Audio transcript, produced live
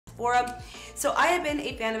before them. So I have been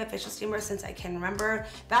a fan of a facial steamer since I can remember.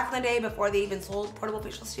 Back in the day, before they even sold portable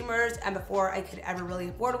facial steamers and before I could ever really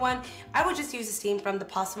afford one, I would just use the steam from the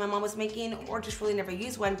pasta my mom was making or just really never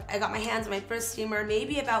use one. I got my hands on my first steamer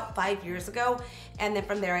maybe about 5 years ago, and then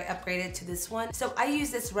from there I upgraded to this one. So I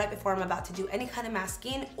use this right before I'm about to do any kind of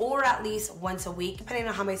masking, or at least once a week, depending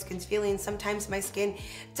on how my skin's feeling. Sometimes my skin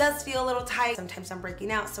does feel a little tight, sometimes I'm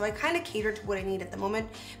breaking out, so I kind of cater to what I need at the moment,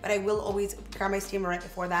 but I will always grab my steamer right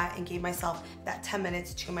before that and give myself that 10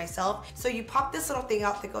 minutes to myself. So you pop this little thing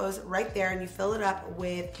out that goes right there and you fill it up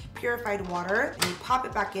with purified water and you pop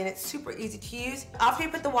it back in. It's super easy to use. After you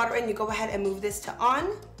put the water in, you go ahead and move this to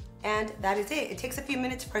on, and that is it. It takes a few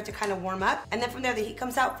minutes for it to kind of warm up, and then from there the heat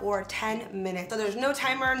comes out for 10 minutes. So there's no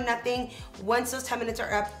timer, nothing. Once those 10 minutes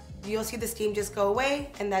are up, you'll see the steam just go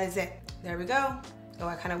away, and that is it. There we go. Oh,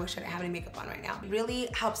 I kind of wish I didn't have any makeup on right now. It really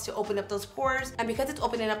helps to open up those pores, and because it's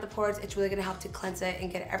opening up the pores, it's really gonna help to cleanse it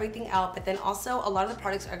and get everything out. But then also a lot of the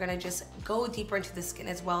products are gonna just go deeper into the skin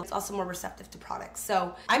as well. It's also more receptive to products.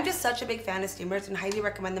 So I'm just such a big fan of steamers and highly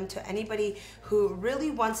recommend them to anybody who really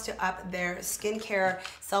wants to up their skincare,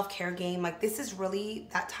 self-care game. Like, this is really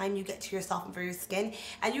that time you get to yourself and for your skin,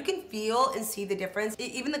 and you can feel and see the difference.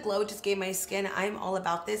 Even the glow it just gave my skin. I'm all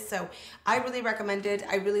about this, so I really recommend it.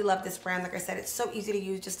 I really love this brand. Like I said, it's so easy to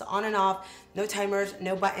use, just on and off, no timers,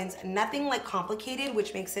 no buttons, nothing like complicated,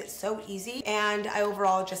 which makes it so easy. And I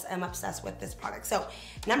overall just am obsessed with this product. So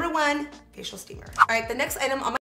number one, facial steamer. All right, the next item on my